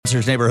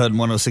Spencer's Neighborhood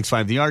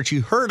 106.5 The Arch.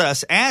 You heard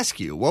us ask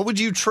you, what would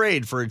you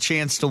trade for a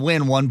chance to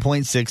win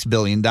 $1.6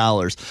 billion?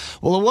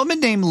 Well, a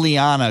woman named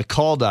Leanna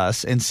called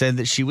us and said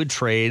that she would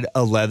trade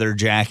a leather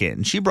jacket.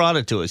 And she brought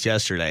it to us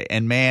yesterday.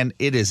 And, man,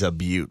 it is a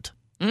beaut.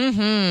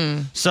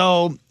 Mm-hmm.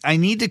 So I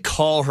need to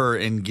call her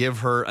and give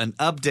her an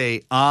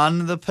update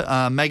on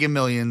the Mega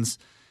Millions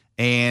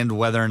and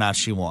whether or not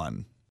she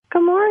won.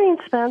 Good morning,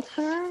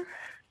 Spencer.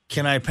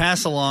 Can I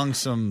pass along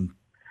some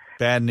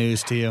bad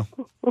news to you?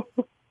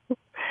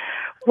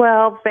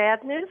 Well,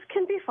 bad news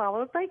can be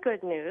followed by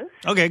good news.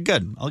 Okay,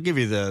 good. I'll give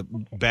you the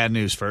bad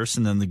news first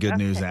and then the good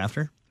news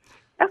after.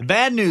 The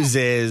bad news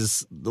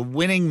is the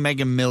winning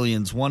Mega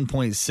Millions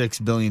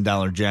 $1.6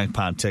 billion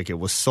jackpot ticket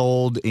was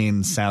sold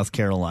in South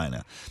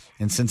Carolina.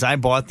 And since I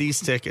bought these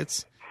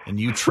tickets and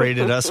you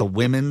traded us a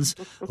women's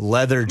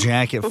leather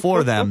jacket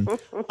for them,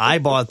 I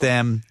bought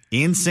them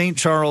in St.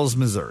 Charles,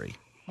 Missouri.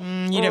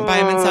 You didn't buy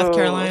them in South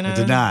Carolina? I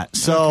did not.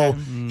 So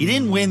you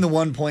didn't win the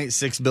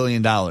 $1.6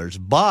 billion,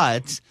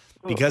 but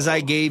because I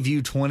gave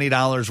you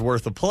 $20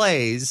 worth of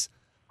plays,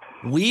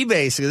 we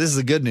basically, this is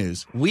the good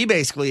news, we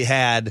basically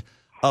had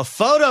a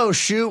photo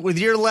shoot with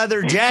your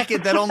leather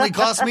jacket that only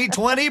cost me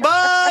 $20.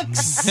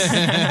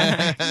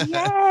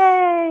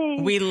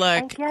 Yay! We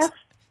look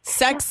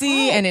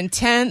sexy and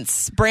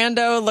intense.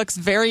 Brando looks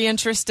very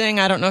interesting.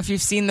 I don't know if you've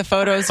seen the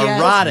photos yet.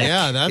 Erotic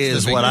that's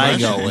is the big what I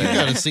question. go with. You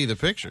got to see the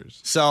pictures.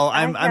 So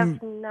I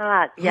have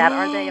not yet.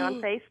 Are they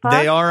on Facebook?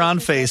 They are on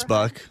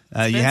Facebook.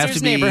 You have to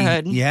be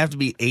Neighborhood. you have to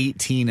be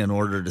 18 in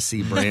order to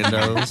see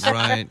Brando's.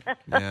 Right.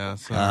 Yeah.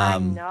 So I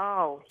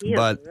know. He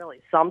is really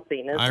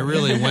something, isn't I he?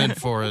 really went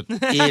for it.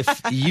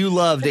 If you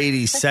loved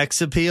 80s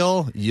sex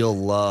appeal, you'll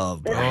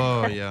love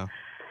Brando. Oh, yeah.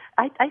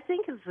 I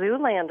think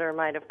Zoolander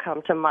might have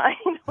come to mind.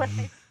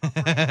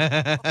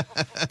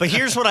 But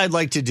here's what I'd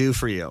like to do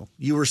for you.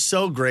 You were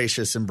so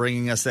gracious in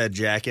bringing us that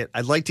jacket.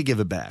 I'd like to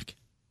give it back.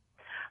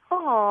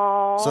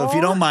 Oh. So if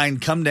you don't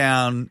mind, come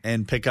down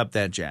and pick up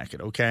that jacket,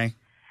 okay?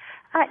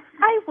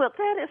 I will.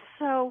 That is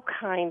so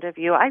kind of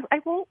you. I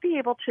won't be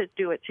able to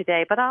do it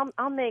today, but I'll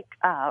make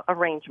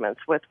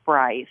arrangements with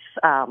Bryce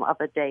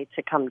of a day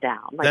to come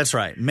down. That's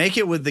right. Make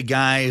it with the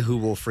guy who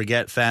will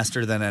forget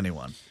faster than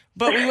anyone.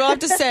 But we will have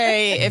to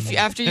say, if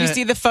after you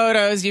see the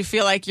photos, you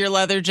feel like your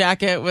leather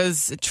jacket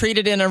was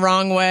treated in a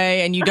wrong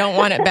way and you don't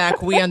want it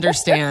back, we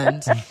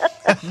understand.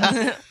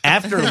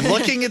 After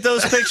looking at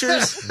those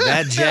pictures,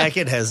 that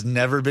jacket has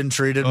never been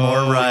treated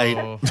more right.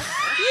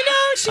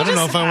 I don't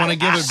know if I want to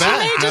give it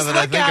back She may now just that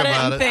I look think at it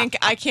about and it. think,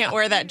 I can't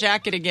wear that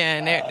jacket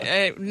again.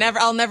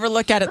 I'll never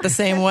look at it the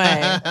same way.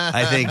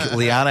 I think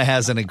Leanna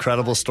has an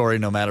incredible story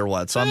no matter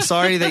what. So I'm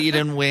sorry that you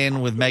didn't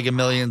win with Mega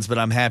Millions, but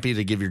I'm happy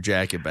to give your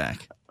jacket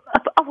back.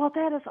 Oh, well,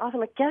 that is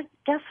awesome.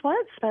 Guess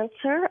what,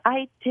 Spencer?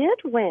 I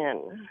did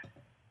win.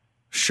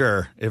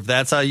 Sure, if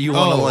that's how you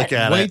want to look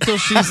at wait it. Wait till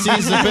she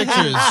sees the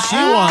pictures. She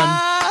won.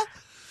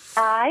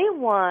 I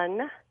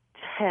won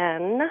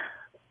 $10.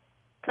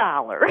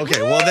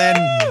 Okay, well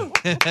then,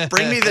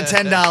 bring me the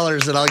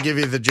 $10 and I'll give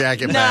you the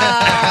jacket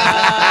back.